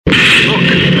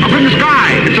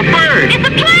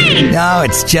No,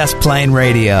 it's Just Plain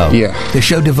Radio. Yeah. The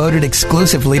show devoted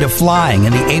exclusively to flying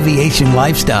and the aviation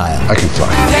lifestyle. I can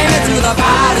fly. Take me to the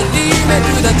pilot, lead me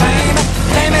to the train.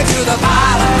 Take me to the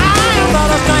pilot, I'm not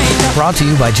a stranger. Brought to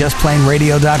you by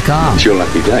JustPlaneRadio.com. It's your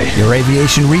lucky day. Your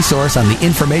aviation resource on the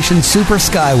information super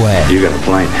skyway. You got a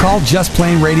plane. Call Just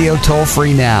Plain Radio toll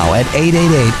free now at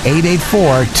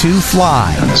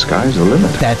 888-884-2FLY. And the sky's the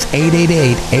limit. That's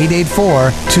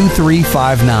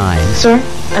 888-884-2359. Sir,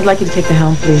 I'd like you to take the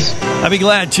helm, please. I'd be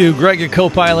glad to. Greg, your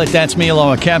co-pilot. That's me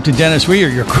along with Captain Dennis. We are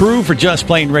your crew for Just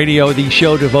Plain Radio, the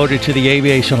show devoted to the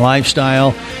aviation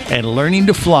lifestyle and learning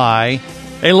to fly.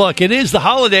 Hey, look, it is the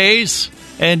holidays,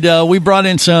 and we brought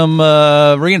in some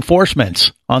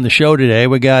reinforcements on the show today.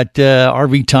 We got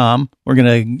RV Tom. We're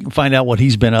going to find out what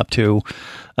he's been up to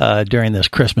during this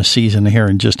Christmas season here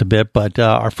in just a bit. But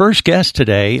our first guest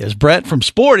today is Brett from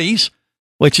Sportys,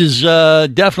 which is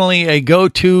definitely a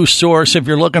go-to source if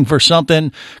you're looking for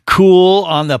something cool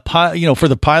on the for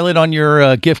the pilot on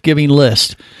your gift-giving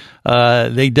list.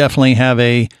 They definitely have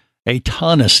a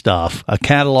ton of stuff, a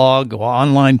catalog,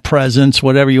 online presence,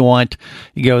 whatever you want.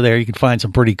 You go there, you can find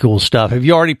some pretty cool stuff. Have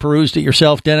you already perused it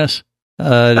yourself, Dennis?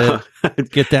 To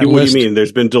get that what list? do you mean?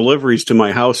 There's been deliveries to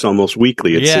my house almost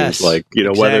weekly. It seems like,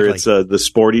 whether it's the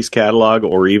Sportys catalog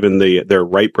or even their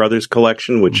Wright Brothers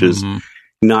collection, which is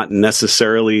not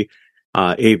necessarily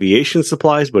aviation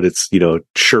supplies, but it's,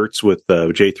 shirts with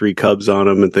J3 Cubs on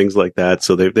them and things like that.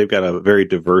 So they've got a very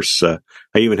diverse, I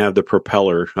even have the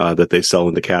propeller that they sell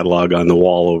in the catalog on the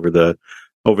wall over the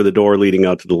door leading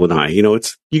out to the lanai. You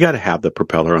got to have the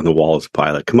propeller on the wall as a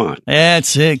pilot. Come on.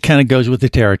 It kind of goes with the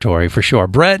territory for sure.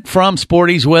 Brett from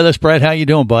Sportys with us. Brett, how you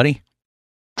doing, buddy?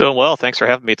 Doing well. Thanks for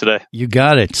having me today. You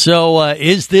got it. So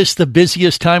is this the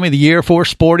busiest time of the year for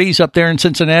Sportys up there in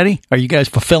Cincinnati? Are you guys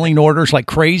fulfilling orders like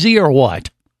crazy or what?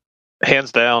 Hands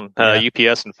down.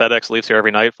 UPS and FedEx leaves here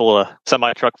every night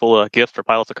semi-truck full of gifts for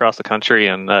pilots across the country,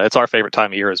 and it's our favorite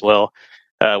time of year as well.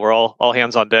 We're all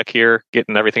hands on deck here,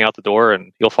 getting everything out the door,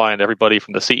 and you'll find everybody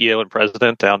from the CEO and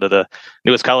president down to the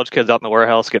newest college kids out in the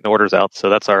warehouse getting orders out. So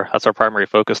that's our primary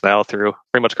focus now through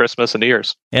pretty much Christmas and New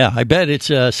Year's. Yeah, I bet it's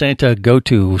a Santa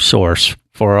go-to source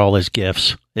for all his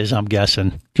gifts, I'm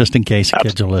guessing. Just in case the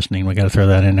kids are listening, we got to throw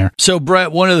that in there. So,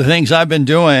 Brett, one of the things I've been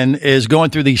doing is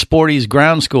going through the Sportys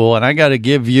ground school, and I got to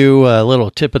give you a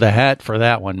little tip of the hat for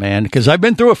that one, man, because I've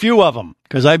been through a few of them.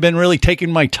 Because I've been really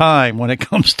taking my time when it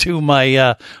comes to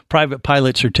my private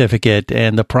pilot certificate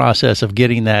and the process of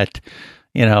getting that,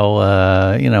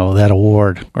 that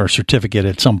award or certificate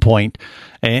at some point.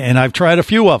 And I've tried a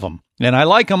few of them, and I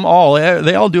like them all.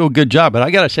 They all do a good job. But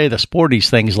I got to say, the Sportys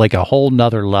thing is like a whole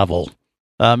nother level.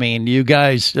 I mean, you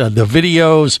guys, the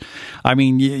videos. I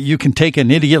mean, you can take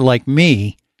an idiot like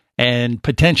me and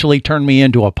potentially turn me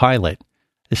into a pilot.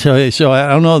 So I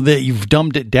don't know that you've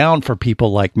dumbed it down for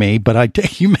people like me, but I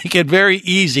think you make it very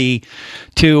easy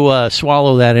to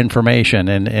swallow that information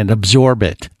and absorb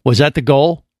it. Was that the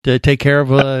goal, to take care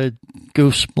of a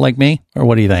goose like me, or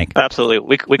what do you think?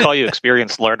 Absolutely. We call you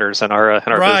experienced learners in our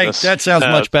right, business. That sounds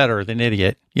much better than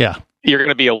idiot. Yeah. You're going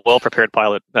to be a well-prepared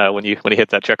pilot when you hit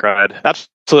that check ride.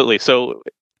 Absolutely. So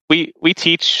we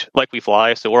teach like we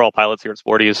fly. So we're all pilots here at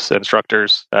Sportys,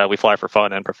 instructors. We fly for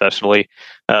fun and professionally.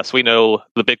 So we know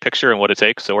the big picture and what it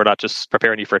takes. So we're not just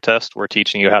preparing you for a test. We're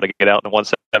teaching you how to get out in a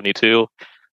 172,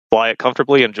 fly it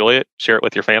comfortably, enjoy it, share it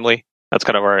with your family. That's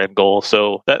kind of our end goal.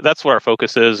 So that's what our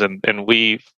focus is. And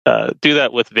we do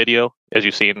that with video, as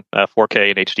you've seen,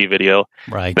 4K and HD video.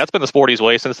 Right. That's been the Sportys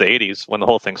way since the 80s when the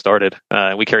whole thing started.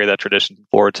 And we carry that tradition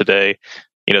forward today.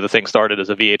 The thing started as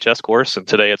a VHS course, and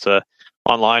today it's a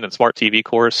online and smart TV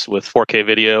course with 4K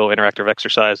video, interactive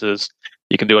exercises.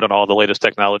 You can do it on all the latest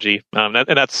technology. And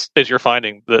that's, as you're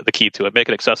finding, the key to it. Make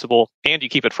it accessible, and you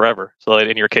keep it forever. So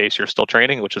in your case, you're still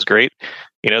training, which is great.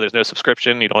 There's no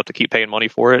subscription. You don't have to keep paying money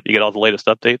for it. You get all the latest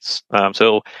updates.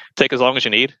 So take as long as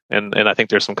you need. And I think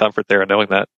there's some comfort there in knowing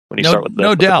that when you start with the, no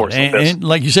with the doubt. course like And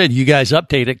like you said, you guys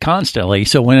update it constantly.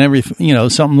 So whenever,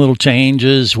 something little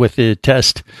changes with the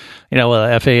test,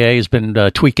 FAA has been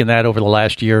tweaking that over the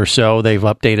last year or so. They've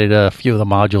updated a few of the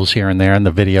modules here and there in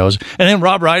the videos. And then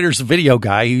Rob Ryder's the video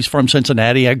guy. He's from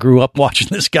Cincinnati. I grew up watching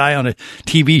this guy on a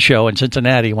TV show in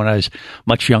Cincinnati when I was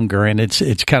much younger, and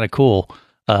it's kind of cool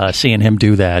seeing him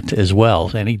do that as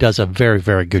well. And he does a very,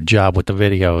 very good job with the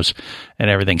videos and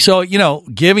everything. So,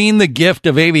 giving the gift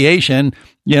of aviation,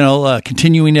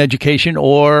 continuing education,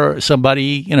 or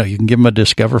somebody, you can give them a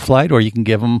Discover flight, or you can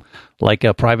give them like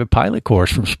a private pilot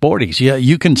course from Sportys. Yeah,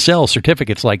 you can sell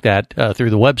certificates like that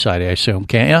through the website, I assume,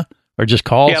 can't you? Or just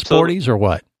call Sportys, or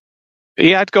what?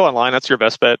 Yeah, I'd go online. That's your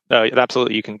best bet.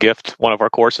 Absolutely, you can gift one of our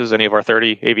courses, any of our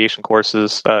 30 aviation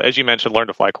courses. As you mentioned, Learn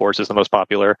to Fly course is the most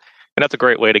popular. And that's a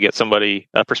great way to get somebody,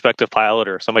 a prospective pilot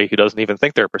or somebody who doesn't even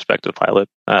think they're a prospective pilot,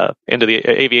 into the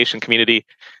aviation community.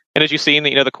 And as you've seen,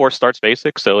 the course starts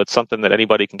basic, so it's something that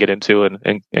anybody can get into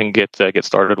and get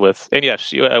started with. And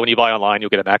yes, when you buy online, you'll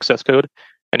get an access code,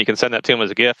 and you can send that to them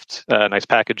as a gift. Nice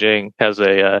packaging, has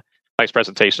a nice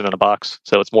presentation in a box,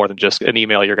 so it's more than just an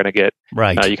email you're going to get.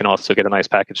 Right. You can also get a nice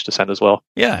package to send as well.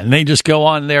 Yeah, and they just go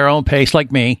on their own pace, like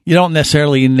me. You don't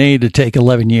necessarily need to take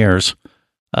 11 years,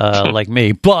 like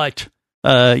me, but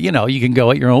you can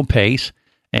go at your own pace.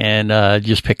 And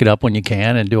just pick it up when you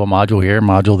can and do a module here,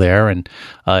 module there. And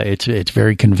it's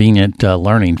very convenient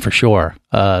learning for sure.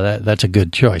 That's a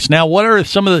good choice. Now, what are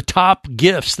some of the top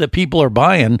gifts that people are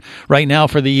buying right now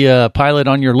for the pilot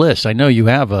on your list? I know you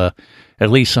have at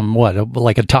least some,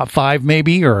 like a top 5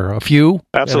 maybe, or a few?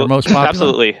 Absolutely. Most popular?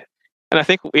 Absolutely. And I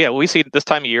think, we see this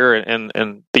time of year,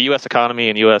 and the U.S. economy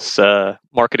and U.S.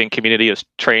 Marketing community has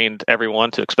trained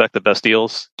everyone to expect the best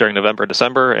deals during November and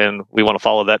December, and we want to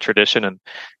follow that tradition and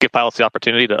give pilots the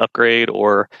opportunity to upgrade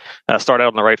or start out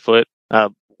on the right foot.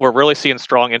 We're really seeing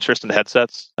strong interest in the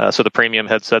headsets. So the premium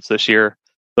headsets this year,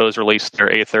 those released their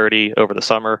A30 over the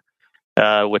summer,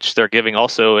 which they're giving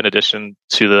also, in addition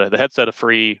to the headset, a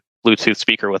free Bluetooth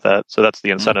speaker with that. So that's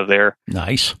the incentive there.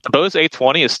 Nice. The Bose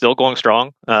A20 is still going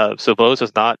strong. So Bose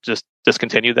has not just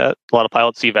discontinued that. A lot of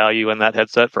pilots see value in that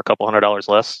headset for a couple $100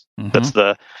 less. Mm-hmm. That's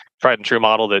the tried and true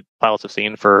model that pilots have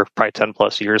seen for probably 10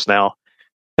 plus years now.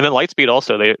 And then Lightspeed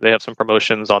also, they have some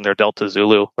promotions on their Delta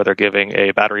Zulu where they're giving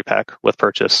a battery pack with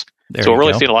purchase. So we're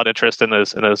really seeing a lot of interest in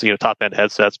those top end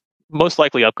headsets. Most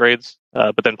likely upgrades,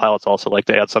 but then pilots also like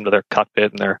to add some to their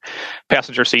cockpit and their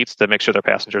passenger seats to make sure their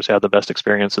passengers have the best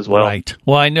experience as well. Right.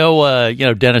 Well, I know,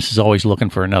 Dennis is always looking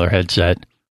for another headset.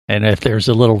 And if there's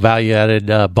a little value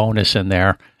added bonus in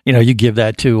there, you give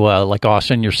that to like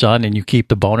Austin, your son, and you keep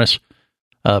the bonus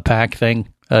pack thing,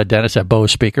 Dennis, that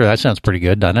Bose speaker. That sounds pretty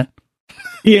good, doesn't it?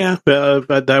 Yeah,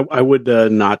 but I would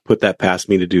not put that past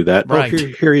me to do that. Right.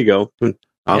 Here you go.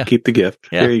 I'll keep the gift.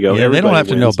 Yeah. Here you go. Yeah, they don't have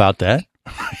to know about that.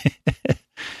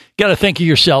 Got to think of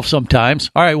yourself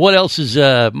sometimes. All right, what else is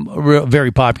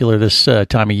very popular this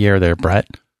time of year there, Brett?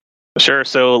 Sure.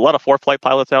 So a lot of ForeFlight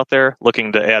pilots out there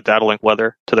looking to add data link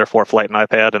weather to their ForeFlight and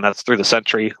iPad, and that's through the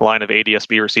Sentry line of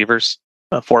ADS-B receivers.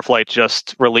 ForeFlight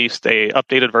just released a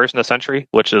updated version of Sentry,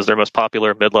 which is their most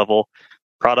popular mid-level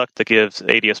product that gives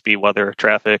ADS-B weather,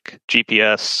 traffic,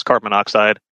 GPS, carbon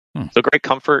monoxide. So great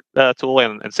comfort tool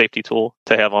and safety tool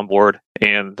to have on board.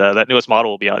 And that newest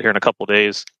model will be out here in a couple of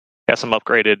days. Has some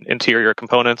upgraded interior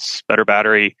components, better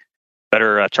battery,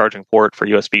 better charging port for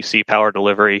USB-C power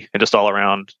delivery, and just all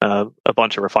around a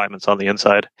bunch of refinements on the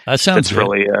inside. That sounds good.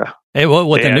 Really. Hey,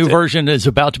 the new version is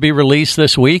about to be released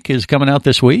this week? Is coming out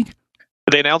this week?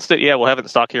 They announced it. Yeah, we'll have it in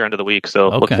stock here end of the week. So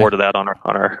look forward to that on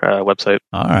our website.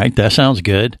 All right, that sounds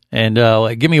good. And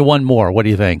give me one more. What do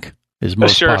you think is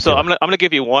most sure. popular? So I'm gonna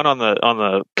give you one on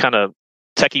the kind of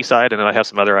techie side, and then I have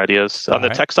some other ideas. On the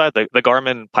tech side, the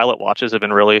Garmin Pilot watches have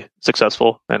been really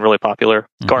successful and really popular.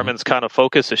 Mm-hmm. Garmin's kind of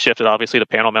focus has shifted, obviously, to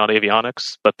panel mount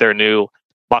avionics, but their new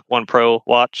Mach 1 Pro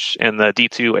watch and the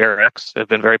D2 Air X have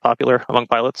been very popular among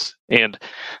pilots. And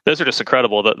those are just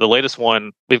incredible. The latest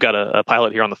one, we've got a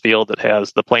pilot here on the field that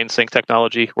has the plane sync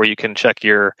technology where you can check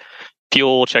your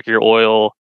fuel, check your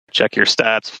oil, check your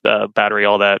stats, battery,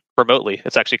 all that remotely.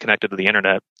 It's actually connected to the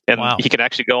internet. And he can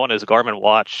actually go on his Garmin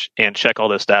watch and check all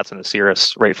those stats in his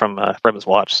Cirrus right from his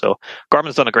watch. So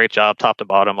Garmin's done a great job top to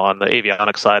bottom on the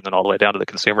avionics side and then all the way down to the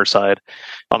consumer side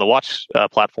on the watch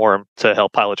platform to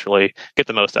help pilots really get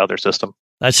the most out of their system.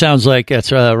 That sounds like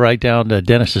that's right down to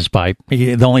Dennis's pipe.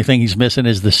 The only thing he's missing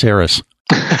is the Cirrus.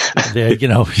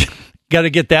 Got to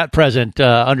get that present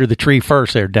under the tree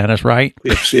first there, Dennis, right?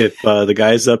 If the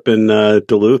guys up in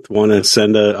Duluth want to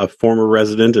send a former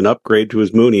resident an upgrade to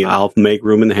his Mooney, I'll make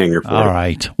room in the hangar for it. All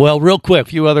right. Well, real quick, a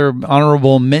few other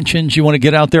honorable mentions you want to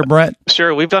get out there, Brett?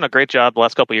 Sure. We've done a great job the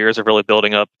last couple of years of really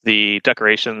building up the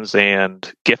decorations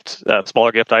and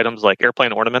smaller gift items like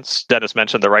airplane ornaments. Dennis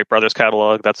mentioned the Wright Brothers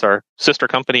catalog. That's our sister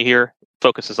company here.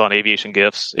 Focuses on aviation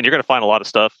gifts, and you're going to find a lot of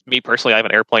stuff. Me personally, I have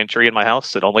an airplane tree in my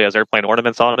house that only has airplane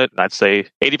ornaments on it, and I'd say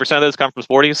 80% of those come from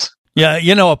Sportys. Yeah,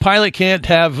 a pilot can't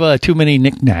have too many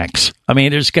knickknacks. I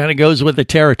mean, it just kind of goes with the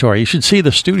territory. You should see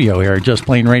the studio here at Just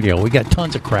Plain Radio. We got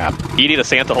tons of crap. You need a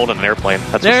Santa holding an airplane.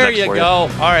 That's there you go. All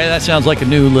right, that sounds like a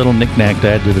new little knickknack to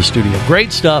add to the studio.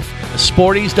 Great stuff.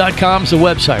 Sportys.com is the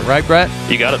website, right, Brett?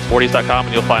 You got it, Sportys.com,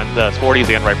 and you'll find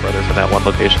Sportys and Wright Brothers in that one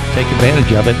location. Take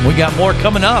advantage of it. We got more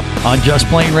coming up on Just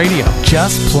Plain Radio.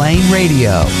 Just Plain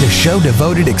Radio, the show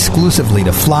devoted exclusively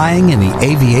to flying and the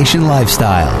aviation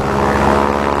lifestyle.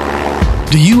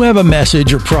 Do you have a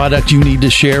message or product you need to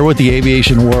share with the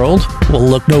aviation world? Well,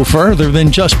 look no further than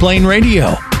Just Plain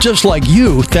Radio. Just like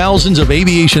you, thousands of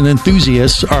aviation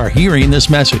enthusiasts are hearing this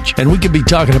message, and we could be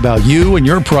talking about you and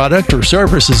your product or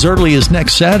service as early as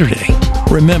next Saturday.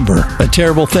 Remember, a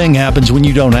terrible thing happens when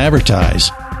you don't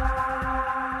advertise.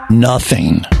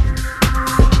 Nothing.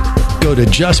 Go to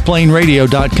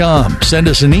justplainradio.com, send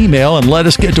us an email, and let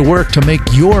us get to work to make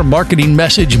your marketing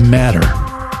message matter.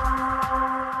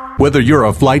 Whether you're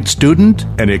a flight student,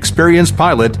 an experienced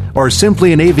pilot, or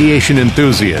simply an aviation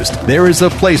enthusiast, there is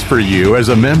a place for you as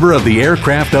a member of the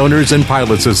Aircraft Owners and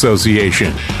Pilots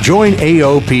Association. Join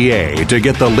AOPA to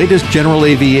get the latest general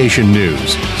aviation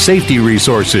news, safety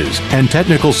resources, and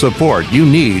technical support you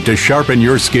need to sharpen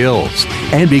your skills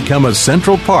and become a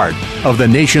central part of the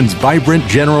nation's vibrant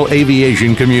general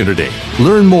aviation community.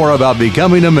 Learn more about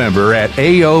becoming a member at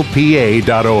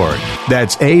AOPA.org.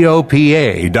 That's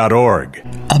AOPA.org.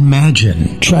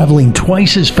 Imagine traveling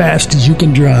twice as fast as you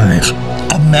can drive.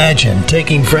 Imagine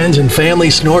taking friends and family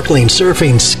snorkeling,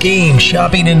 surfing, skiing,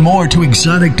 shopping, and more to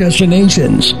exotic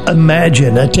destinations.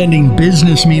 Imagine attending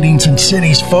business meetings in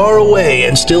cities far away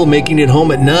and still making it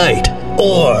home at night.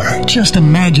 Or just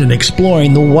imagine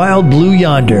exploring the wild blue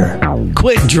yonder.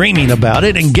 Quit dreaming about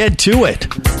it and get to it.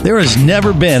 There has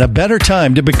never been a better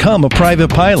time to become a private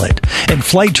pilot, and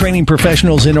Flight Training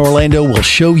Professionals in Orlando will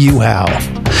show you how.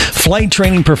 Flight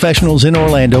Training Professionals in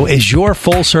Orlando is your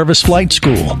full-service flight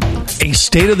school. A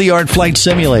state-of-the-art flight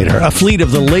simulator, a fleet of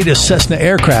the latest Cessna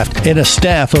aircraft, and a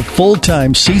staff of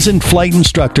full-time seasoned flight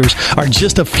instructors are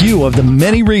just a few of the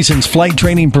many reasons Flight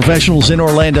Training Professionals in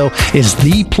Orlando is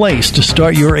the place to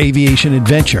start your aviation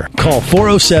adventure. Call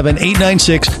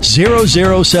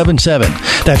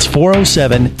 407-896-0077. That's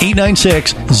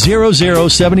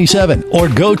 407-896-0077. Or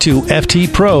go to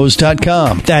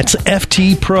ftpros.com. That's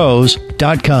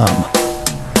ftpros.com.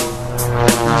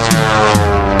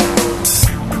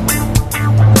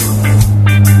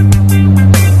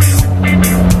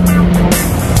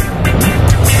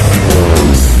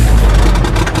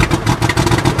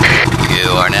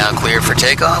 For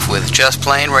takeoff with Just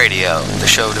Plain Radio, the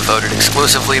show devoted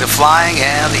exclusively to flying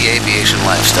and the aviation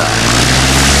lifestyle.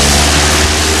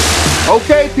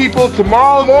 Okay, people,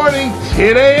 tomorrow morning,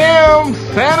 10 a.m.,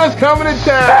 Santa's coming to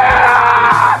town.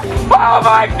 Ah! Oh,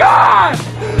 my God!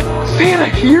 Santa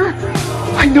here?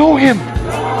 I know him.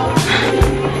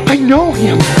 I know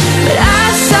him. But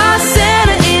I saw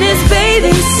Santa in his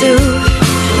bathing suit,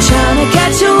 trying to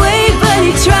catch a wave, but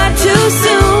he tried too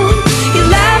soon. He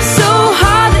laughed so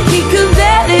hard that he could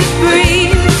barely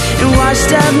breathe and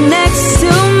washed up next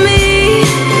to me.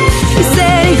 He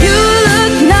said, "You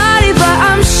look naughty, but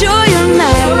I'm sure you're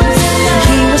nice."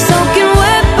 He was soaking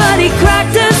wet, but he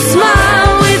cracked a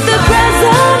smile with the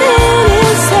present in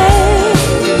his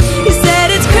hand. He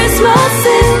said, "It's Christmas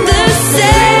in the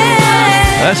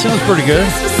sand." That sounds pretty good.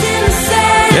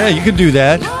 Yeah, you could do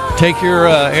that. Take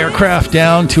your aircraft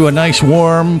down to a nice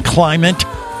warm climate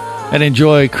and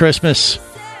enjoy Christmas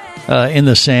in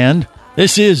the sand.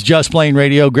 This is Just Plain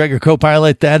Radio. Greg, your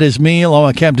co-pilot. That is me, along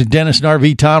with Captain Dennis and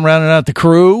RV Tom, rounding out the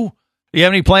crew. Do you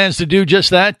have any plans to do just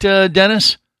that,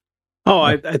 Dennis? Oh,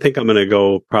 I think I'm going to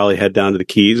go probably head down to the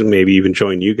Keys and maybe even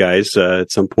join you guys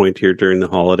at some point here during the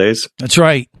holidays. That's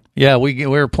right. Yeah,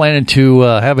 we're planning to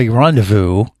have a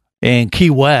rendezvous in Key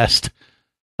West.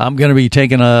 I'm going to be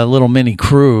taking a little mini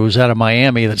cruise out of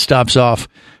Miami that stops off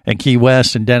in Key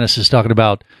West, and Dennis is talking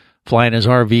about flying his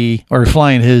RV, or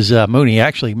flying his Mooney.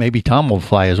 Actually, maybe Tom will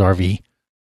fly his RV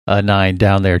 9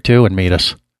 down there, too, and meet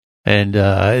us. And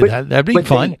that'd be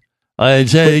fun.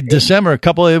 It's December,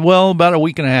 about a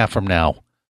week and a half from now.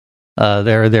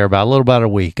 There, about a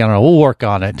week. I don't know. We'll work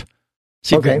on it.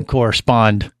 See if we can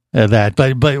correspond that.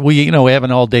 But we, we have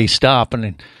an all-day stop,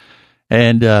 and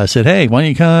said, "Hey, why don't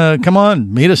you come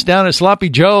on, meet us down at Sloppy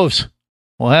Joe's?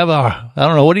 We'll have I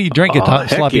don't know, what do you drink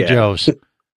at Sloppy Joe's?"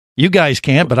 You guys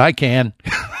can't, but I can.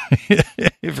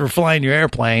 If you're flying your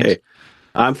airplanes. Hey,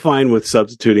 I'm fine with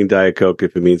substituting Diet Coke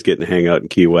if it means getting to hang out in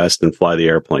Key West and fly the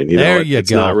airplane.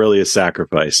 It's not really a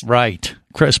sacrifice. Right.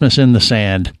 Christmas in the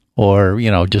sand, or,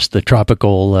 just the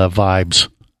tropical vibes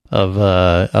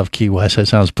of Key West. That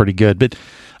sounds pretty good. But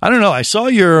I don't know. I saw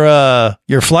your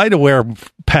FlightAware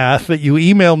path that you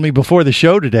emailed me before the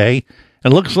show today. It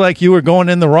looks like you were going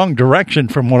in the wrong direction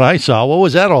from what I saw. What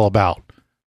was that all about?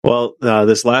 Well,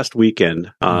 this last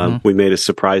weekend, we made a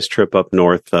surprise trip up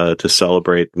north to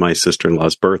celebrate my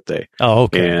sister-in-law's birthday. Oh,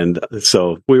 okay. And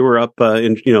so we were up,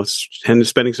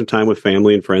 spending some time with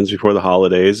family and friends before the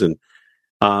holidays. And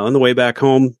on the way back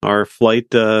home, our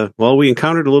flight, we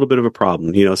encountered a little bit of a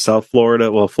problem. South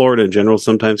Florida, Florida in general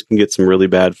sometimes can get some really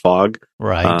bad fog.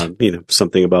 Right.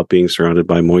 Something about being surrounded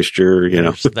by moisture,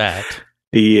 There's that.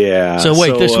 Yeah. So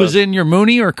wait, this was in your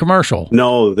Mooney or commercial?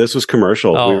 No, this was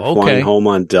commercial. Oh, we were flying home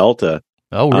on Delta.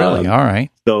 Oh, really? All right.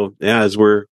 So, as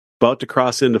we're about to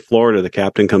cross into Florida, the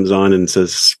captain comes on and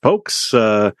says, folks,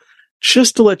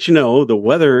 just to let you know, the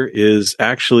weather is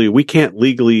actually, we can't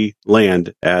legally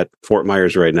land at Fort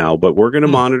Myers right now, but we're going to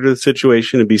monitor the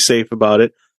situation and be safe about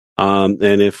it. And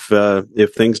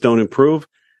if things don't improve,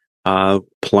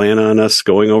 plan on us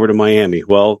going over to Miami.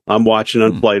 Well, I'm watching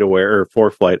on FlightAware, or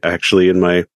ForeFlight actually, on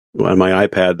my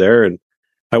iPad there, and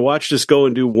I watched us go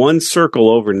and do one circle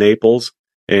over Naples,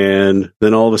 and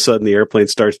then all of a sudden the airplane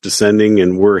starts descending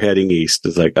and we're heading east.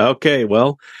 It's like, okay,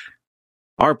 well,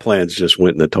 our plans just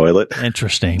went in the toilet.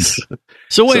 Interesting.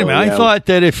 So wait a minute. Yeah. I thought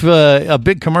that if a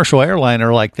big commercial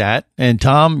airliner like that, and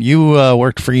Tom, you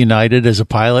worked for United as a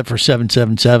pilot for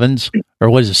 777s, or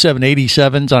was it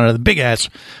 787s? I don't know, the big ass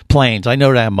planes. I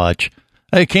know that much.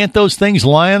 Hey, can't those things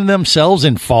land themselves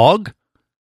in fog?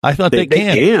 I thought they can.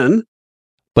 They can.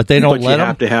 But they don't let them? You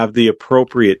have to have the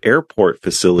appropriate airport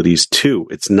facilities, too.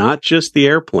 It's not just the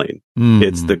airplane.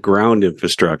 It's the ground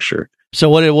infrastructure. So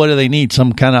what do they need?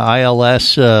 Some kind of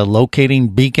ILS locating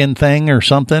beacon thing or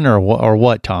something? Or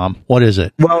what, Tom? What is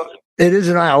it? Well, it is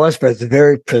an ILS, but it's a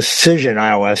very precision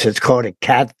ILS. It's called a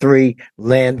Cat 3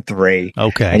 Land 3.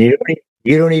 Okay. And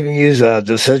you don't even use a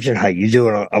decision height. You do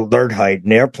an alert height.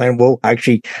 And the airplane will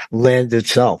actually land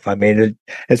itself. I mean,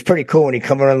 it's pretty cool when you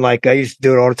come on, like I used to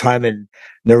do it all the time in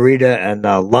Narita and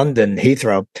London,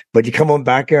 Heathrow. But you come on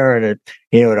back there and, at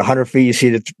 100 feet, you see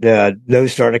the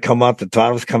nose starting to come up, the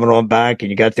throttle's coming on back,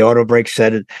 and you got the auto brake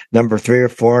set at number 3 or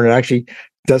 4, and it actually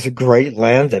does a great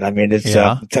landing. I mean, it's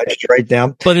touched right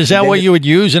down. But is that what you would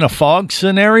use in a fog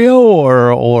scenario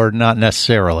or not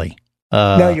necessarily?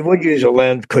 No, you would use a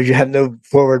land because you have no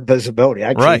forward visibility.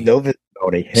 Actually, right. No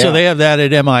visibility. Yeah. So they have that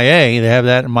at MIA. They have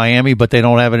that in Miami, but they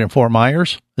don't have it in Fort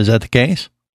Myers. Is that the case?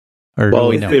 Or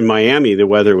well, in Miami, the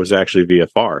weather was actually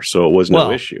VFR, so it was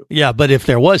no issue. Yeah, but if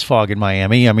there was fog in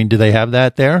Miami, I mean, do they have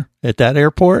that there at that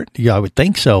airport? Yeah, I would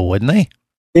think so, wouldn't they?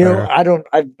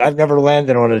 I've never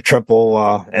landed on a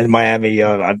triple in Miami.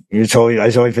 I've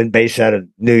always been based out of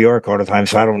New York all the time,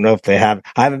 so I don't know if they have.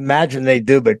 I imagine they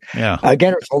do, but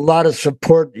again, it's a lot of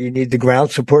support. You need the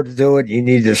ground support to do it. You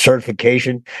need the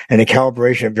certification and the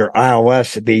calibration of your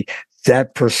ILS to be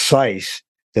that precise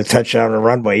to touch down on the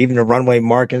runway. Even the runway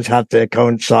markings have to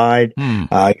coincide.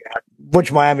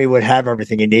 Which Miami would have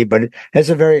everything you need, but it's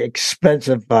a very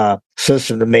expensive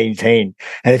system to maintain.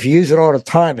 And if you use it all the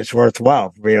time, it's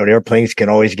worthwhile. The airplanes can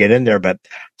always get in there, but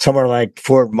somewhere like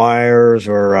Fort Myers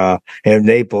or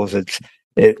Naples,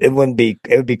 it would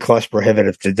be cost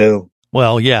prohibitive to do.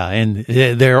 Well, yeah, and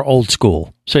they're old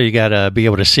school, so you got to be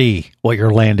able to see what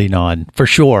you're landing on for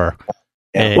sure.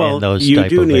 Yeah. Well, you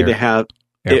do need to have.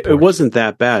 It wasn't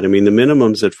that bad. I mean, the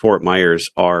minimums at Fort Myers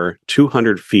are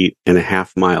 200 feet and a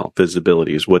half mile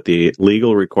visibility is what the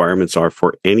legal requirements are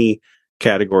for any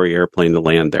category airplane to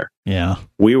land there. Yeah.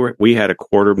 We had a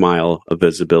quarter mile of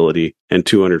visibility and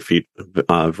 200 feet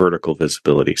vertical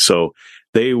visibility. So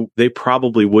they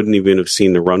probably wouldn't even have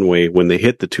seen the runway when they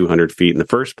hit the 200 feet in the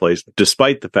first place,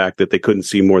 despite the fact that they couldn't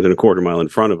see more than a quarter mile in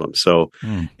front of them. So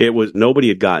nobody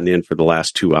had gotten in for the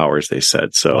last 2 hours, they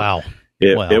said. So wow.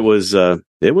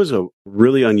 It was a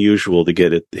really unusual to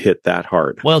get it hit that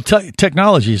hard. Well,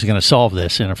 technology is going to solve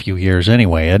this in a few years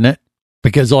anyway, isn't it?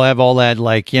 Because they'll have all that,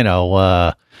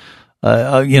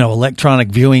 electronic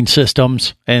viewing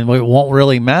systems, and it won't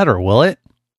really matter, will it?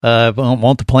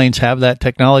 Won't the planes have that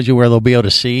technology where they'll be able to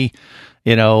see,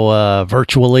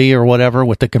 virtually or whatever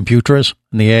with the computers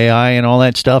and the AI and all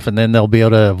that stuff, and then they'll be able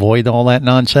to avoid all that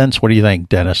nonsense? What do you think,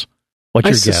 Dennis? What's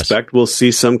your guess? I suspect we'll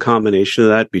see some combination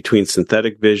of that between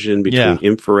synthetic vision, between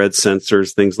infrared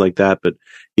sensors, things like that. But,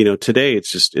 today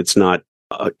it's not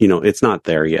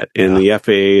there yet. And the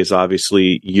FAA is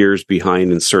obviously years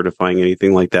behind in certifying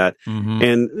anything like that.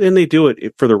 Mm-hmm. And they do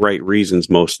it for the right reasons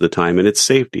most of the time. And it's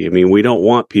safety. I mean, we don't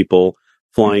want people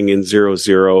flying in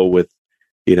 0-0 with,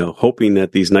 hoping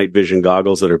that these night vision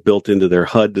goggles that are built into their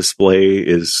HUD display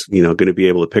is, going to be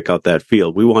able to pick out that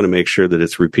field. We want to make sure that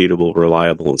it's repeatable,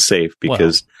 reliable, and safe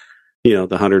because the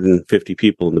 150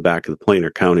 people in the back of the plane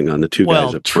are counting on the two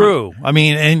guys up true. front. I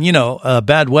mean, and,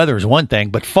 bad weather is one thing,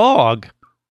 but fog,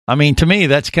 I mean, to me,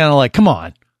 that's kind of like, come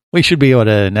on, we should be able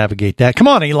to navigate that. Come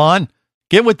on, Elon.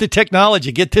 Get with the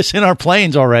technology. Get this in our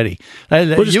planes already.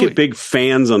 We'll just get big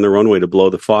fans on the runway to blow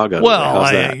the fog out. Well,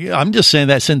 I'm just saying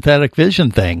that synthetic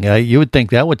vision thing. You would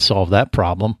think that would solve that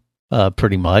problem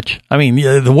pretty much. I mean,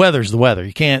 the weather's the weather.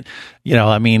 You can't,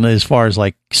 as far as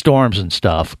like storms and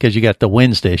stuff, because you got the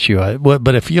winds issue.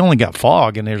 But if you only got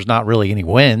fog and there's not really any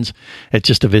winds, it's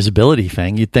just a visibility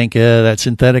thing. You'd think that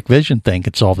synthetic vision thing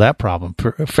could solve that problem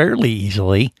fairly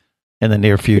easily in the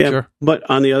near future. Yeah, but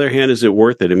on the other hand, is it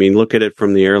worth it? I mean, look at it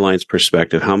from the airline's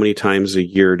perspective. How many times a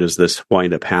year does this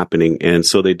wind up happening? And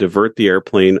so they divert the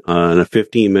airplane on a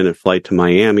 15-minute flight to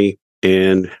Miami.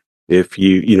 And if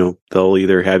they'll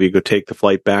either have you go take the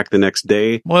flight back the next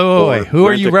day. Wait. Who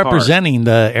are you representing,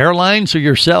 the airlines or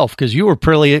yourself? Because you were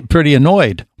pretty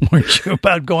annoyed, weren't you,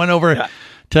 about going over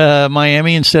to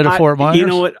Miami instead of Fort Myers? You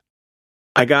know what?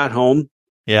 I got home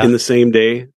in the same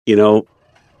day,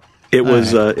 It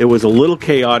was a little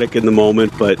chaotic in the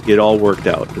moment, but it all worked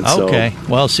out. And okay.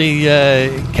 Well, see,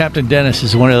 Captain Dennis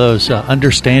is one of those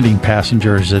understanding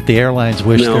passengers that the airlines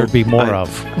wish there'd be more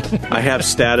of. I have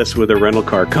status with a rental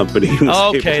car company.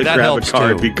 Okay, that helps grab a car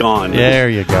too. And be gone. There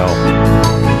you go.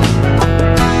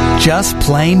 Just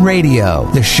Plain Radio,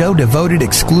 the show devoted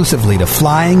exclusively to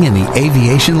flying and the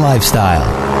aviation lifestyle.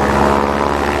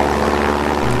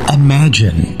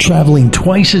 Imagine traveling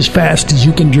twice as fast as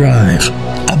you can drive.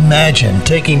 Imagine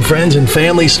taking friends and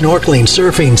family snorkeling,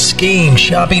 surfing, skiing,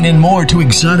 shopping, and more to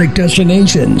exotic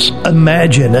destinations.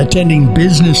 Imagine attending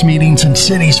business meetings in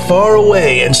cities far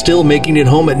away and still making it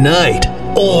home at night.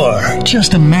 Or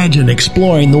just imagine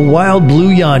exploring the wild blue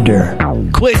yonder.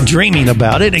 Quit dreaming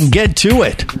about it and get to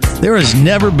it. There has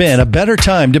never been a better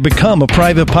time to become a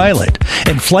private pilot,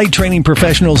 and Flight Training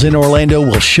Professionals in Orlando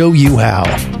will show you how.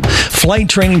 Flight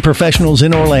Training Professionals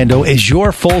in Orlando is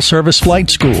your full-service flight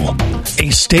school.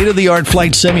 A state-of-the-art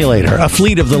flight simulator, a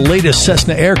fleet of the latest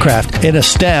Cessna aircraft, and a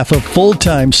staff of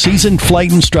full-time seasoned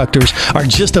flight instructors are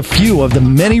just a few of the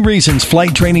many reasons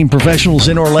Flight Training Professionals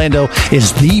in Orlando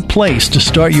is the place to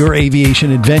start your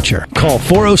aviation adventure. Call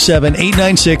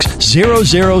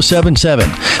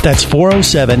 407-896-0077. That's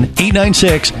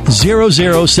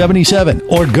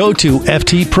 407-896-0077. Or go to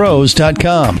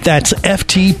ftpros.com. That's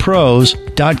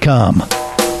ftpros.com.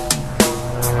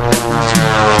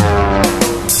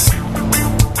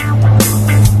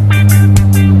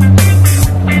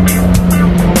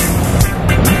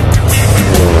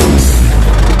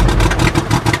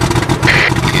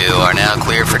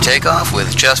 For takeoff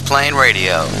with Just Plain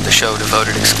Radio, the show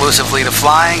devoted exclusively to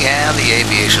flying and the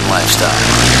aviation lifestyle.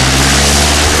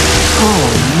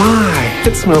 Oh my,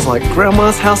 it smells like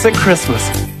Grandma's house at Christmas.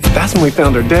 That's when we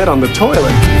found her dead on the toilet.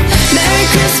 Merry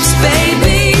Christmas,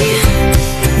 baby.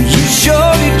 You sure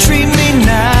do treat me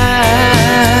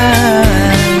nice.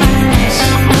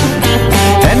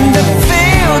 And I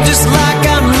feel just like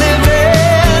I'm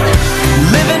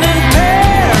living in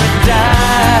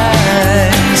paradise.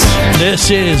 This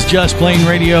is Just Plain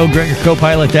Radio. Greg, your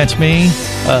co-pilot, that's me.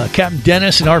 Captain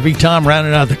Dennis and RV Tom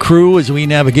rounding out the crew as we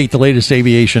navigate the latest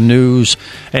aviation news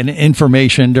and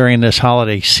information during this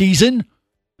holiday season.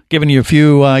 Giving you a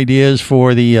few ideas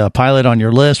for the pilot on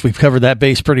your list. We've covered that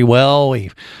base pretty well.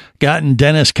 We've gotten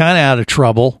Dennis kind of out of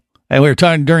trouble. And we were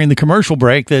talking during the commercial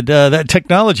break that that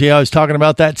technology I was talking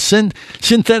about, that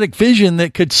synthetic vision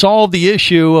that could solve the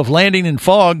issue of landing in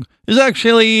fog, is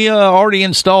actually already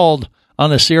installed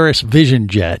on a Cirrus Vision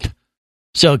jet.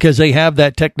 So, because they have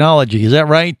that technology. Is that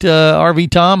right,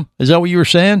 RV Tom? Is that what you were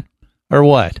saying? Or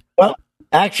what? Well,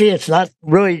 actually, it's not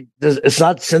really, it's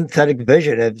not synthetic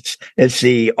vision. It's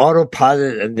the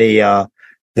autopilot and the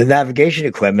navigation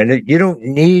equipment. You don't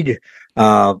need,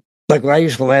 like when I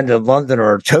used to land in London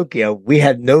or Tokyo, we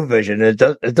had no vision. It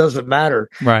doesn't matter.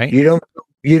 Right. You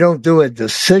don't do a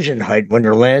decision height when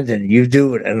you're landing. You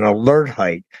do an alert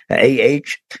height, an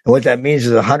AH. And what that means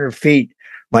is 100 feet.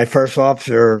 My first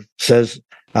officer says,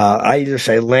 I either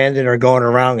say landing or going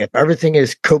around. If everything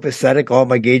is copacetic, all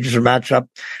my gauges are matched up,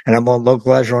 and I'm on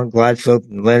localizer on glide slope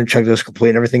and landing checklist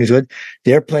complete and everything's good,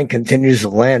 the airplane continues to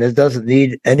land. It doesn't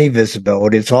need any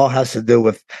visibility. It all has to do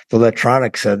with the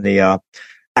electronics and the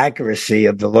accuracy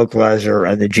of the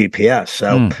localizer and the GPS.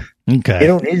 So okay. You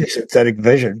don't need a synthetic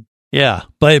vision. Yeah,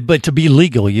 but to be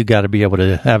legal, you got to be able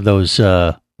to have those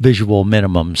visual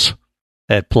minimums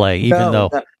at play, even though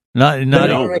not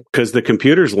because the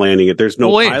computer's landing it. There's no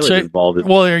pilot involved.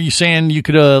 Well, are you saying you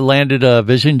could have landed a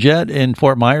Vision jet in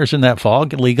Fort Myers in that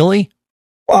fog legally?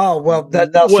 Oh well,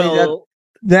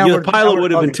 The pilot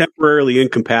would have been temporarily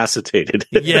incapacitated.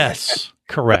 Yes,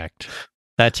 correct.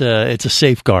 It's a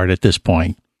safeguard at this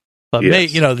point. But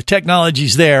yes. The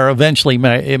technology's there. Eventually,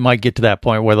 it might get to that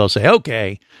point where they'll say,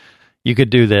 "Okay, you could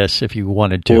do this if you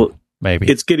wanted to." Well, maybe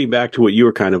it's getting back to what you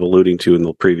were kind of alluding to in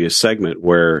the previous segment,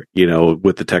 where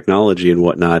with the technology and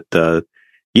whatnot.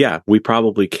 We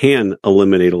probably can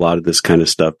eliminate a lot of this kind of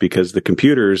stuff because the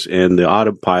computers and the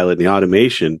autopilot and the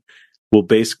automation will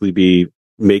basically be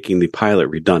making the pilot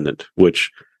redundant, which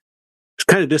is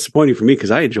kind of disappointing for me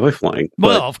because I enjoy flying.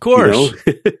 Well, of course.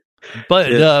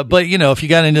 But if you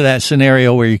got into that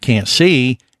scenario where you can't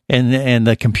see and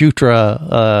the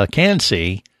computer can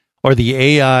see, or the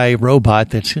AI robot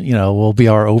that's, will be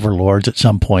our overlords at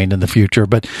some point in the future,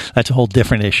 but that's a whole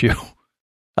different issue.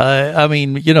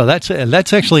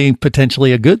 That's actually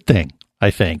potentially a good thing,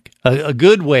 I think. A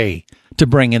good way to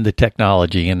bring in the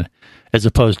technology, and as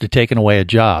opposed to taking away a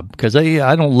job. Because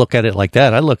I don't look at it like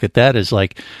that. I look at that as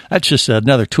like, that's just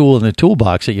another tool in the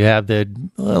toolbox that you have that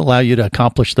allow you to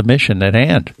accomplish the mission at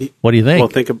hand. What do you think? Well,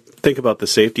 think about the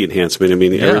safety enhancement. I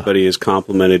mean, everybody has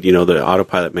complimented, the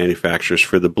autopilot manufacturers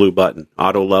for the blue button.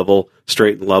 Auto level,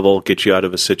 straight and level, get you out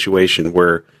of a situation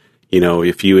where,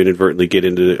 if you inadvertently get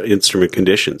into instrument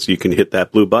conditions, you can hit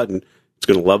that blue button. It's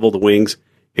going to level the wings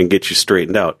and get you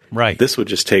straightened out. Right. This would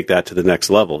just take that to the next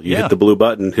level. You hit the blue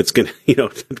button, it's going to,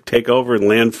 take over and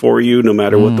land for you no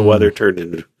matter what the weather turned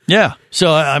into. Yeah.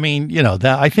 So,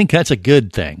 I think that's a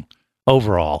good thing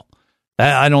overall.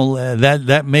 I don't,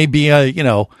 that may be,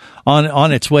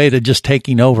 on its way to just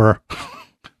taking over,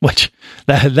 which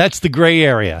that's the gray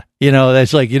area.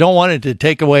 That's like, you don't want it to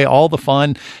take away all the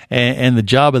fun and the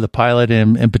job of the pilot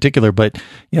in particular, but,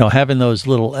 having those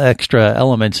little extra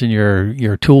elements in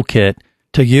your toolkit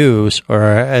to use or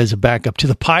as a backup to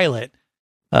the pilot,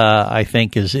 I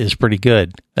think is pretty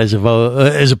good as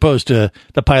opposed to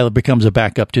the pilot becomes a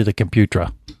backup to the computer.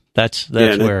 That's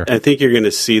where I think you're going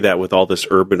to see that with all this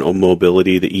urban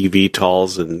mobility, the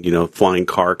eVTOLs and, flying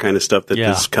car kind of stuff that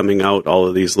is coming out, all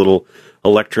of these little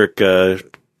electric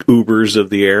Ubers of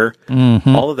the air,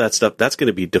 all of that stuff, that's going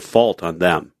to be default on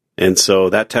them. And so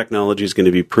that technology is going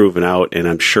to be proven out, and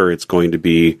I'm sure it's going to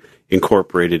be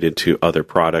incorporated into other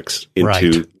products,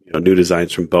 into new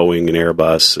designs from Boeing and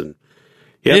Airbus. And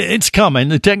it's coming.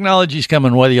 The technology's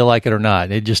coming whether you like it or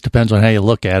not. It just depends on how you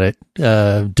look at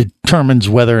it. Determines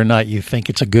whether or not you think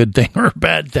it's a good thing or a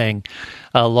bad thing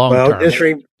long term.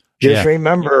 Well, just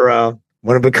remember,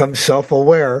 when it becomes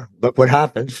self-aware, look what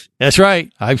happens. That's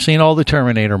right. I've seen all the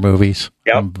Terminator movies.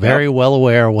 Yep, I'm very well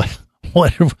aware what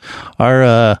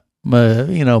our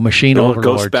machine overlords.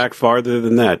 It goes back farther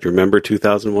than that. Remember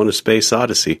 2001: A Space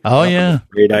Odyssey? Oh, yeah. I'm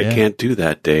afraid I can't do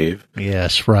that, Dave.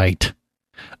 Yes, right.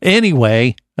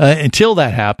 Anyway, until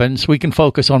that happens, we can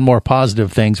focus on more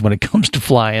positive things when it comes to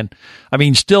flying. I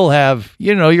mean, still have,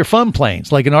 your fun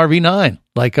planes, like an RV-9,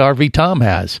 like RV Tom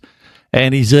has.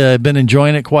 And he's been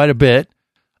enjoying it quite a bit.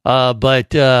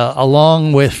 But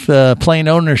along with plane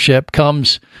ownership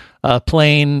comes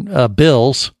plane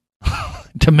bills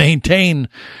to maintain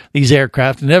these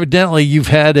aircraft. And evidently, you've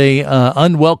had a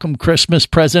unwelcome Christmas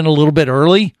present a little bit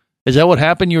early. Is that what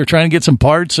happened? You were trying to get some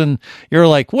parts, and you're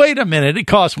like, wait a minute, it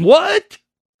costs what?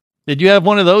 Did you have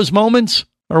one of those moments,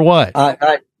 or what?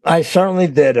 I certainly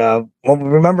did.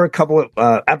 Remember a couple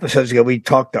of episodes ago, we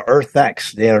talked to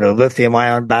EarthX, the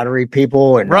lithium-ion battery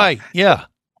people. And right, yeah.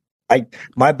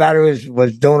 My battery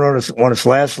was doing on its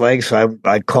last leg, so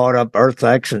I called up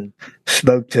EarthX and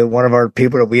spoke to one of our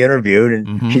people that we interviewed,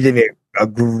 and she did me a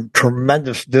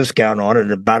tremendous discount on it. And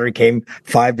the battery came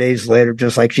 5 days later,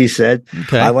 just like she said.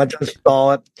 Okay. I went to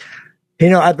install it.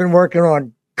 I've been working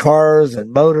on cars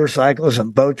and motorcycles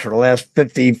and boats for the last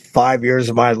 55 years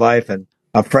of my life, and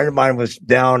a friend of mine was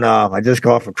down. I just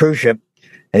got off a cruise ship,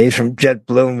 and he's from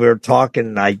JetBlue, and we were talking.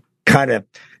 And I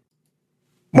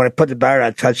when I put the battery,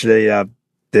 I touched the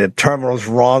terminals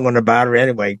wrong on the battery.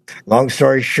 Anyway, long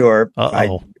story short,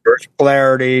 I burst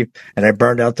polarity, and I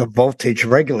burned out the voltage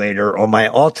regulator on my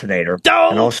alternator. Oh!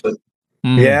 And also,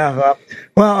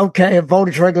 a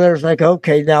voltage regulator is like,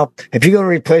 okay, now if you're going to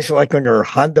replace it like on your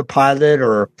Honda Pilot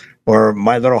or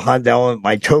my little Honda Element,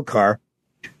 my tow car,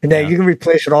 and then you can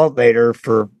replace it alternator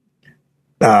for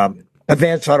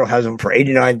Advanced Auto has them for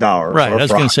 $89. Right, I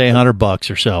was going to say $100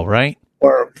 or so, right?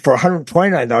 Or for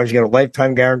 $129, you get a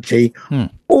lifetime guarantee.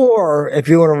 Or if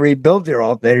you want to rebuild your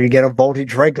alternator, you get a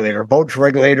voltage regulator. Voltage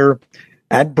regulator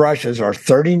and brushes are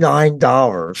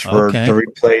 $39 to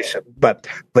replace it. But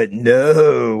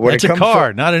no, it's a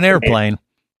car, not an airplane.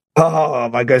 Oh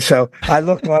my God! So I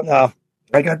looked on.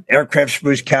 I got Aircraft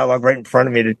Spruce catalog right in front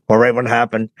of me, right when it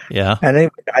happened. Yeah, and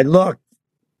I looked.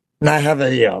 And I have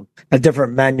a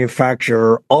different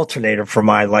manufacturer alternator for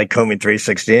my Lycoming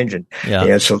 360 engine.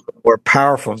 Yeah. So more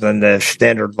powerful than the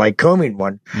standard Lycoming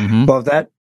one. Mm-hmm. Well,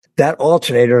 that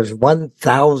alternator is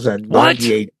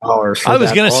 $1,098. I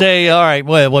was going to say, all right,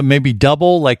 well, maybe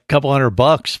double, like a couple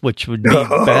 $100, which would be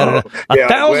bad.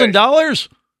 $1,000?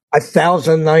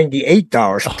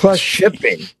 $1,098 plus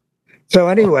shipping. So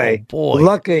anyway,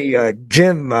 lucky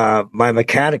Jim, my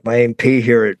mechanic, my MP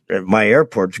here at my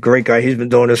airport, is a great guy. He's been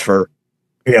doing this for,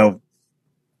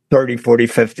 30, 40,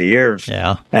 50 years.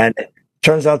 Yeah. And it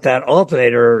turns out that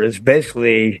alternator is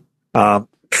basically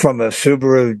from a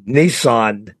Subaru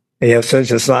Nissan.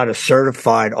 Since it's not a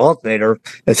certified alternator,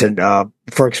 it's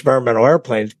for experimental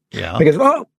airplanes. Yeah. Because,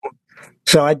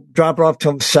 so I dropped it off to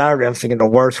him Saturday. I'm thinking the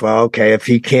worst. Well, okay, if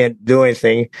he can't do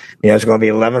anything, it's going to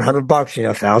be $1,100,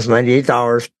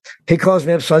 $1,098. He calls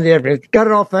me up Sunday afternoon. Got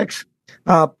it all fixed.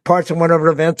 Parts, and went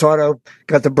over to Vance Auto,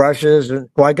 got the brushes, and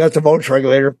I got the voltage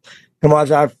regulator. And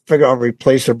once I figured I'll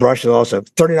replace the brushes also.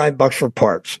 $39 for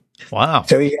parts. Wow.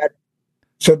 So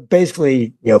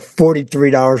basically,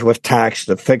 $43 with tax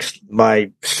to fix my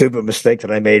stupid mistake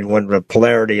that I made when the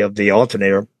polarity of the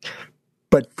alternator.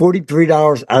 But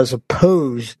 $43 as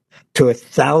opposed to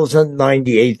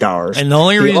 $1,098. And the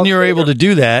only reason you're able to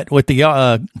do that with the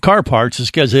car parts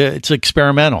is because it's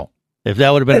experimental. If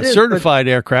that would have been a certified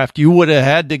aircraft, you would have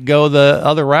had to go the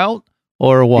other route,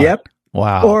 or what? Yep.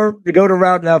 Wow. Or to go to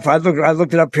route now. If I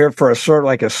looked it up here for a sort of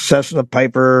like a Cessna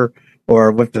Piper,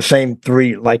 or with the same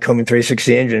Lycoming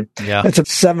 360 engine. Yeah. It's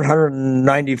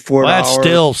 $794. Well, that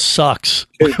still sucks.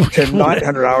 to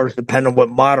 $900, depending on what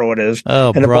model it is.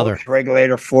 Oh, and brother. the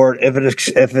regulator for it, if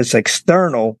it's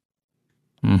external,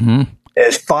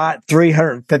 is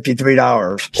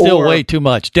 $353. Still way too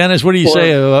much. Dennis, what do you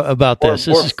say about this?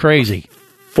 This is crazy.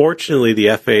 Fortunately,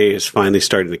 the FAA is finally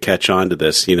starting to catch on to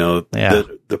this.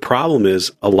 The problem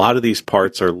is a lot of these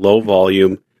parts are low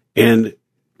volume, and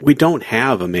we don't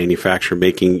have a manufacturer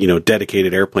making,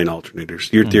 dedicated airplane alternators.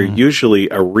 They're usually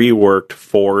a reworked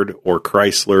Ford or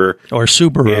Chrysler or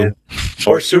Subaru,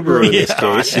 or Subaru in this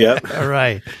case. Yep. All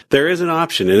right. There is an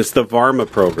option, and it's the VARMA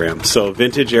program. So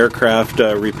vintage aircraft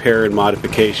repair and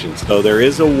modification. So there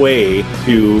is a way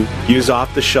to use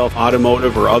off-the-shelf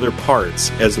automotive or other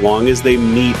parts as long as they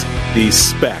meet these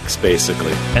specs,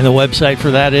 basically. And the website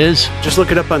for that is? Just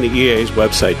look it up on the EA's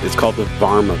website. It's called the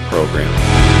VARMA program.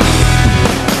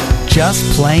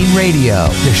 Just Plain Radio,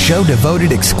 the show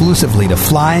devoted exclusively to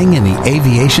flying and the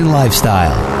aviation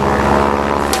lifestyle.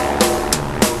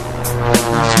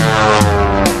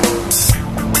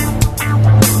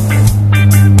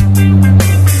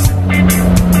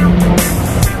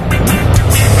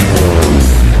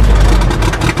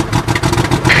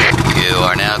 You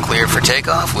are now cleared for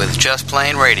takeoff with Just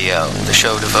Plain Radio, the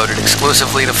show devoted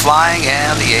exclusively to flying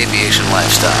and the aviation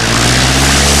lifestyle.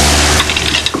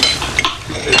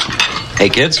 Hey,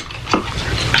 kids.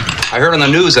 I heard on the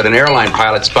news that an airline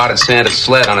pilot spotted Santa's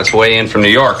sled on its way in from New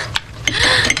York.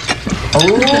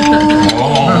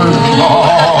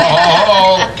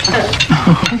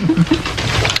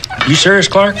 You serious,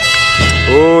 Clark?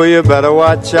 Oh, you better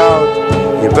watch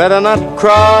out. You better not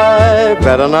cry,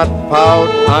 better not pout.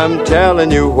 I'm telling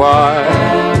you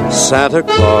why. Santa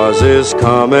Claus is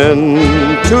coming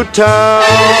to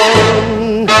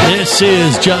town. This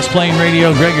is Just Plain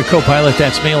Radio. Greg, your co-pilot.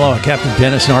 That's me, along with Captain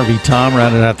Dennis and RV Tom,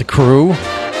 rounding out the crew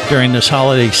during this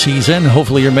holiday season.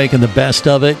 Hopefully you're making the best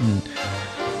of it and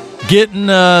getting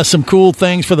some cool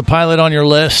things for the pilot on your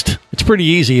list. It's pretty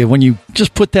easy when you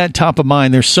just put that top of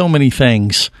mind. There's so many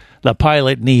things the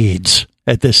pilot needs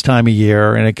at this time of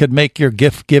year, and it could make your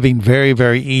gift giving very,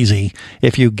 very easy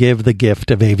if you give the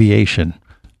gift of aviation.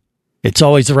 It's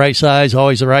always the right size,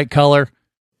 always the right color.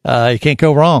 You can't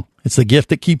go wrong. It's the gift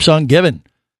that keeps on giving.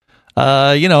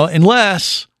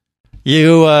 Unless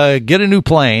you get a new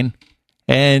plane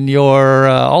and your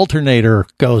alternator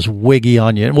goes wiggy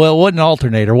on you. Well, it wasn't an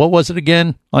alternator. What was it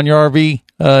again on your RV?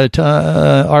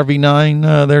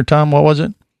 RV9 there, Tom? What was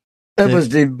it? It was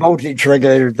the voltage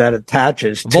regulator that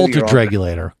attaches to voltage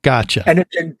regulator. Gotcha. And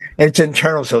it's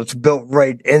internal, so it's built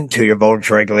right into your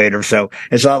voltage regulator. So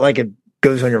it's not like it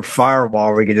goes on your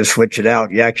firewall where you can just switch it out.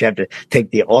 You actually have to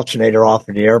take the alternator off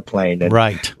of the airplane. And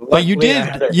right. But you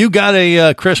got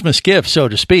a Christmas gift, so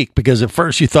to speak, because at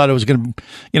first you thought it was going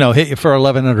to, hit you for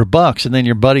 $1,100, and then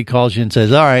your buddy calls you and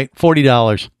says, all right,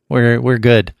 $40. We're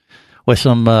good with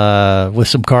some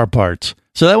car parts.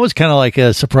 So that was kind of like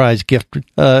a surprise gift,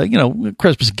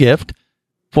 Christmas gift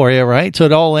for you, right? So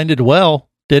it all ended well,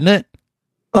 didn't it?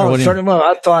 Oh, certainly well.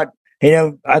 I thought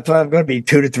I'm going to be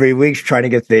 2 to 3 weeks trying to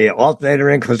get the alternator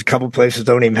in because a couple places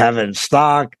don't even have it in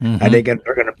stock. Mm-hmm. And they're going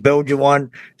to build you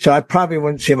one. So I probably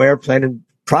wouldn't see my airplane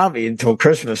until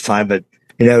Christmas time. But,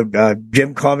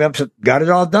 Jim called me up, said, got it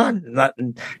all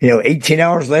done. 18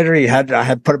 hours later, I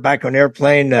had put it back on the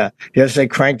airplane. Yesterday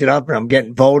cranked it up and I'm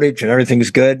getting voltage and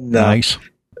everything's good. And, nice.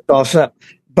 It's all set.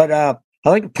 But, I'd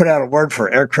like to put out a word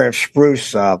for Aircraft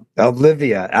Spruce.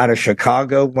 Olivia out of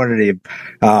Chicago,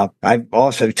 I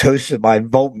also toasted my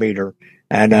voltmeter.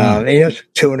 And, it's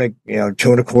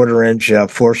 2.25 inch,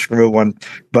 4-screw one.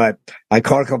 But I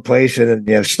called a couple places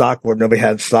and, stock where nobody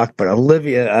had stock. But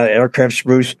Olivia, Aircraft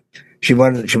Spruce, she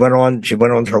went on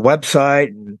her website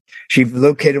and she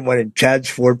located one in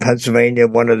Chadsford, Pennsylvania,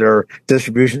 one of their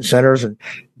distribution centers, and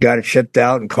got it shipped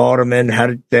out and called them in, had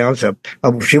it down. So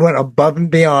she went above and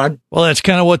beyond. Well, that's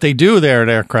kind of what they do there at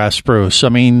Aircraft Spruce. I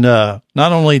mean, not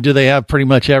only do they have pretty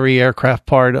much every aircraft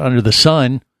part under the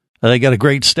sun, they got a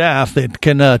great staff that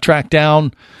can track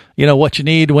down, what you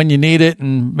need when you need it,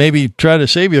 and maybe try to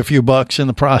save you a few bucks in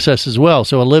the process as well.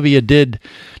 So Olivia did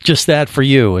just that for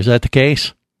you. Is that the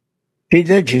case? She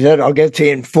did. She said, I'll get it to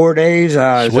you in 4 days.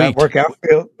 Does that work out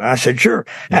for you? I said, sure.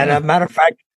 Yeah. And as a matter of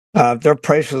fact, their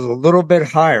price was a little bit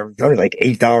higher. It's only like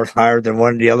 $8 higher than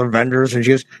one of the other vendors. And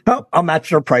she goes, oh, I'll match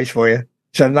their price for you.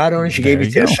 So not only she gave me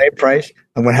the same price,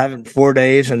 I'm going to have it in 4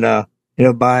 days. And,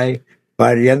 by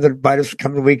this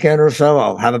coming weekend or so,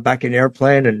 I'll have it back in the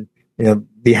airplane and,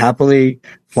 be happily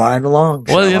flying along.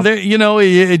 Well,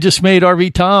 it just made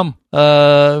RV Tom,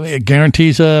 it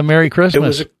guarantees a Merry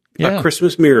Christmas. It was a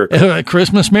Christmas miracle. A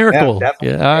Christmas miracle.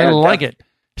 Yeah, I like it.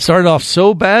 Started off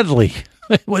so badly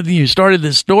when you started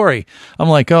this story. I'm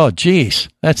like, oh, geez,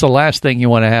 that's the last thing you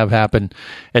want to have happen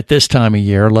at this time of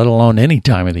year, let alone any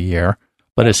time of the year.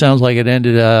 But it sounds like it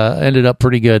ended up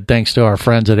pretty good thanks to our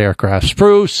friends at Aircraft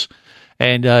Spruce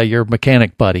and your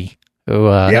mechanic buddy who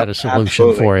had a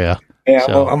solution for you. Yeah,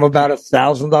 so. I'm about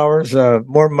 $1,000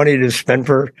 more money to spend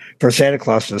for Santa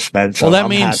Claus to spend. So well, that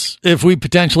means if we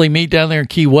potentially meet down there in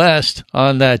Key West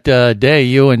on that day,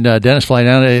 you and Dennis fly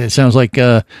down, it sounds like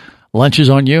lunch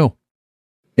is on you.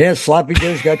 Yeah, Sloppy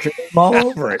Joe's got your name all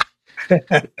over it.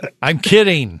 I'm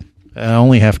kidding.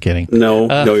 Only half kidding. No,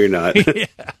 you're not. Yeah.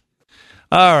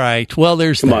 All right. Well,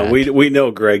 Come on. We know,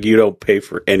 Greg, you don't pay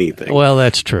for anything. Well,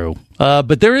 that's true.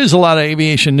 But there is a lot of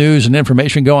aviation news and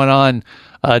information going on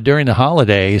during the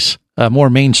holidays, more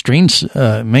mainstream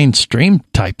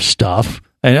type stuff.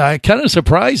 And kind of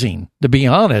surprising, to be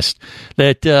honest,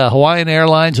 that Hawaiian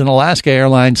Airlines and Alaska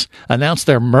Airlines announced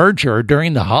their merger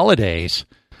during the holidays.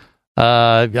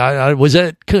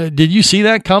 Did you see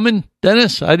that coming,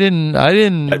 Dennis? I didn't.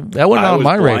 That wasn't on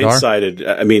my radar.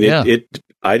 Blindsided. I mean,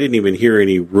 I didn't even hear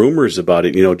any rumors about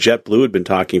it. JetBlue had been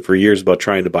talking for years about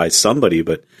trying to buy somebody,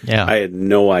 but I had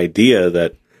no idea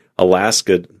that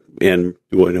Alaska and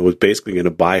it was basically going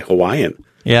to buy Hawaiian.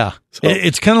 Yeah. So,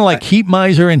 it's kind of like Heat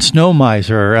Miser and Snow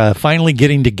Miser finally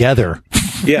getting together.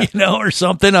 Yeah. Or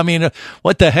something. I mean,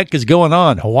 what the heck is going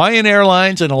on? Hawaiian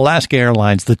Airlines and Alaska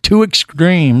Airlines, the two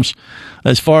extremes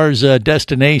as far as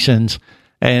destinations,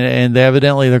 and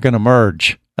evidently they're going to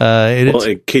merge.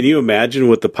 Can you imagine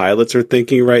what the pilots are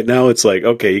thinking right now? It's like,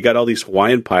 okay, you got all these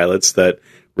Hawaiian pilots that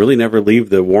really never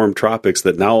leave the warm tropics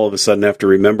that now all of a sudden have to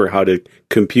remember how to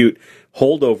compute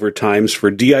holdover times for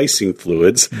de-icing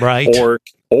fluids. Right.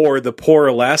 Or the poor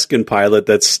Alaskan pilot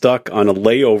that's stuck on a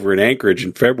layover in Anchorage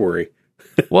in February.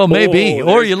 Well, maybe.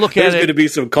 Or you look at it. There's going to be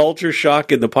some culture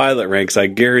shock in the pilot ranks, I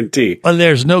guarantee. Well,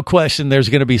 there's no question there's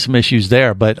going to be some issues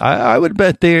there, but I would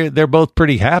bet they're both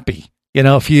pretty happy.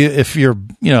 If your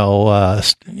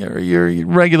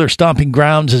regular stomping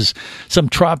grounds is some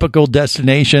tropical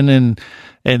destination,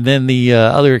 and then the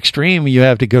other extreme, you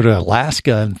have to go to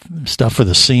Alaska and stuff for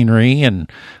the scenery and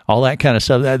all that kind of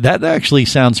stuff. That actually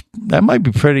that might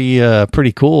be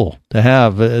pretty cool to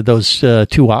have those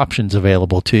two options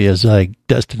available to you as like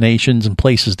destinations and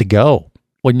places to go.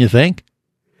 Wouldn't you think?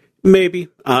 Maybe.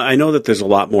 I know that there's a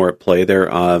lot more at play there.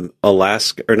 Hawaiian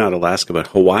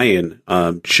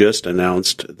just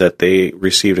announced that they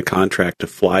received a contract to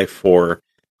fly for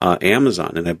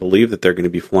Amazon, and I believe that they're going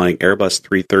to be flying Airbus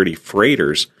 330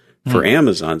 freighters for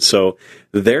Amazon. So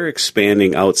they're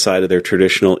expanding outside of their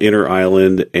traditional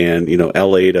inter-island and,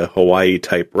 LA to Hawaii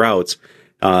type routes.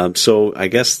 So I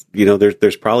guess,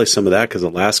 there's probably some of that because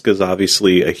Alaska is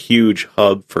obviously a huge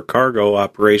hub for cargo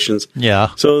operations. Yeah.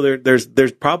 So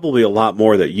there's probably a lot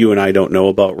more that you and I don't know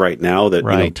about right now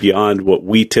that beyond what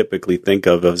we typically think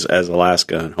of as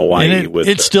Alaska and Hawaii. And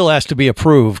it still has to be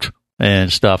approved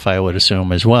and stuff, I would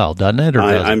assume as well, doesn't it?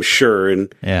 I'm sure.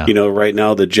 And, right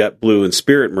now the JetBlue and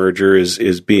Spirit merger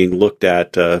is being looked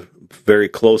at very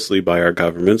closely by our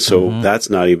government. So that's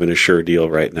not even a sure deal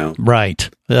right now. Right.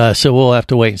 So we'll have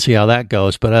to wait and see how that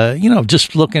goes. But,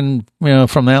 just looking,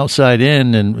 from the outside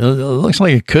in, and it looks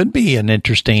like it could be an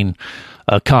interesting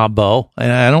combo.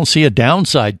 And I don't see a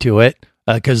downside to it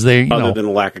because other than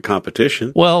a lack of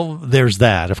competition. Well, there's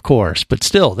that, of course. But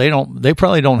still, they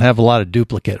probably don't have a lot of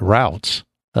duplicate routes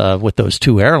with those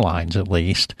two airlines, at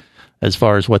least, as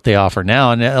far as what they offer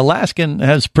now. And Alaskan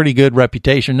has pretty good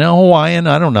reputation. Now, Hawaiian,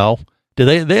 I don't know. Do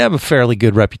they have a fairly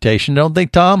good reputation, don't they,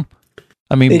 Tom?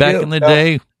 I mean, back in the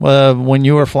day when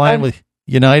you were flying with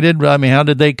United, I mean, how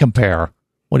did they compare?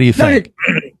 What do you think?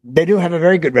 They do have a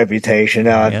very good reputation,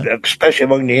 especially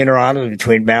among the inner islands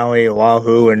between Maui,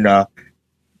 Oahu, and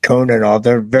Kona and all.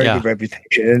 They're very good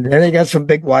reputation. And then they got some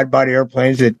big wide-body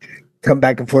airplanes that come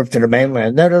back and forth to the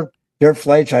mainland. Their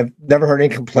flights, I've never heard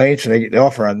any complaints, and they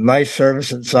offer a nice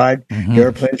service inside. Mm-hmm. The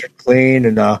airplanes are clean.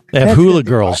 And they have hula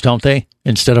girls, don't they,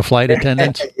 instead of flight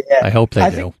attendants? I hope they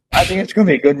do. I think it's going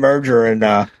to be a good merger, and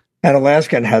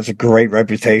Alaskan has a great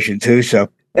reputation, too. So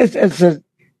I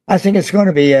think it's going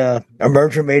to be a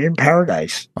merger made in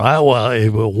paradise.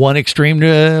 Well, one extreme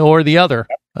or the other.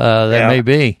 That may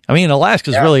be. I mean,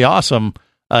 Alaska's really awesome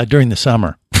during the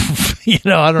summer.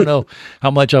 I don't know how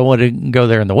much I want to go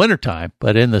there in the wintertime,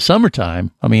 but in the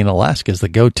summertime, I mean, Alaska is the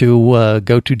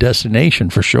go-to destination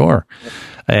for sure.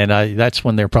 And that's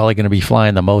when they're probably going to be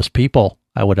flying the most people,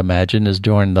 I would imagine, is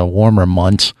during the warmer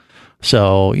months.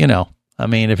 So, I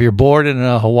mean, if you're bored in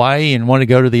Hawaii and want to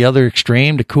go to the other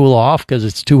extreme to cool off because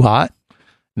it's too hot,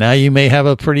 now you may have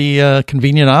a pretty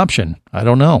convenient option. I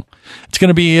don't know. It's going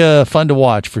to be fun to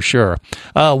watch for sure.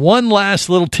 One last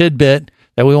little tidbit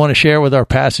that we want to share with our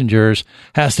passengers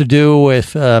has to do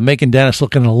with making Dennis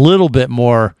looking a little bit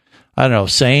more,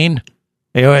 sane.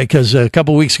 Anyway, because a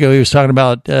couple of weeks ago he was talking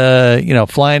about,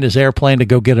 flying his airplane to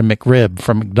go get a McRib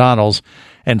from McDonald's,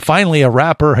 and finally a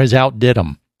rapper has outdid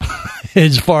him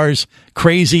as far as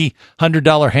crazy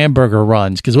 $100 hamburger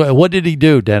runs. Because what did he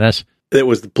do, Dennis? It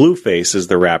was Blueface is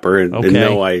the rapper, and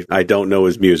no, I don't know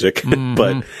his music, mm-hmm.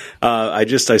 but I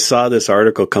saw this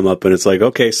article come up, and it's like,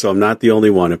 okay, so I'm not the only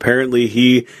one. Apparently,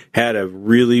 he had a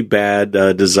really bad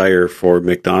desire for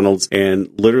McDonald's, and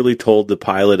literally told the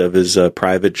pilot of his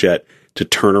private jet to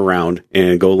turn around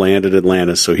and go land at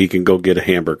Atlanta so he can go get a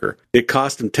hamburger. It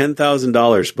cost him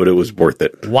 $10,000, but it was worth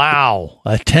it. Wow,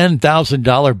 a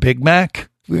 $10,000 Big Mac?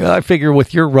 I figure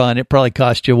with your run, it probably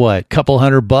cost you what, a couple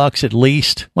 $100 at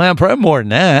least? Well, probably more than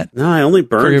that. No, I only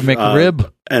burned for your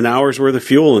McRib. An hour's worth of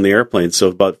fuel in the airplane, so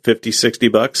about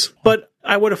 $50-$60. But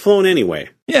I would have flown anyway.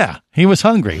 Yeah, he was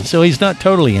hungry, so he's not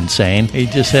totally insane. He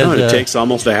just has. It takes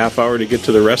almost a half hour to get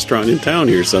to the restaurant in town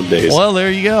here some days. Well,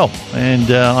 there you go. And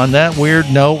on that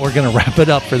weird note, we're going to wrap it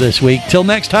up for this week. Till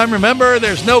next time, remember,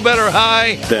 there's no better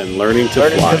high than learning to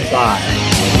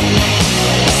fly.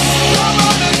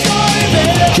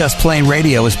 Just Plain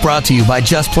Radio is brought to you by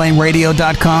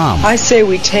JustPlainRadio.com. I say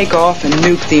we take off and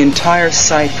nuke the entire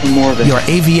site from orbit. Your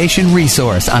aviation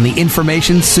resource on the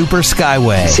information super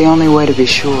skyway. It's the only way to be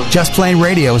sure. Just Plain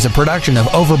Radio is a production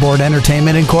of Overboard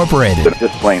Entertainment Incorporated.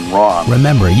 Just plain wrong.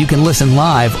 Remember, you can listen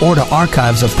live or to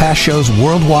archives of past shows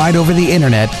worldwide over the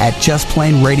internet at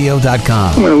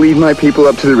JustPlainRadio.com. I'm going to leave my people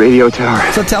up to the radio tower.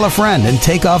 So tell a friend and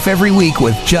take off every week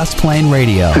with Just Plain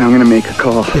Radio. And I'm going to make a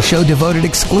call. The show devoted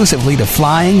exclusively to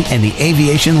flying and the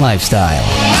aviation lifestyle.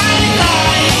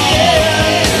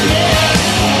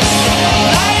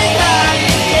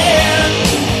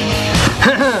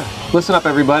 Listen up,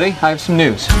 everybody. I have some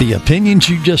news. The opinions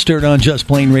you just heard on Just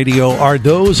Plain Radio are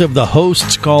those of the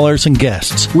hosts, callers, and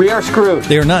guests. We are screwed.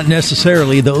 They are not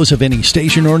necessarily those of any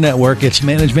station or network, its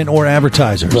management, or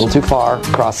advertisers. A little too far.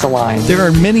 Cross the line. There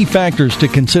are many factors to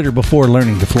consider before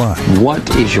learning to fly.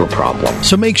 What is your problem?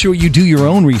 So make sure you do your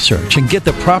own research and get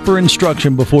the proper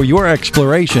instruction before your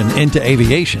exploration into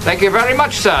aviation. Thank you very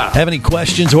much, sir. Have any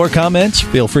questions or comments?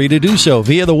 Feel free to do so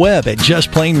via the web at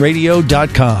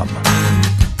justplainradio.com.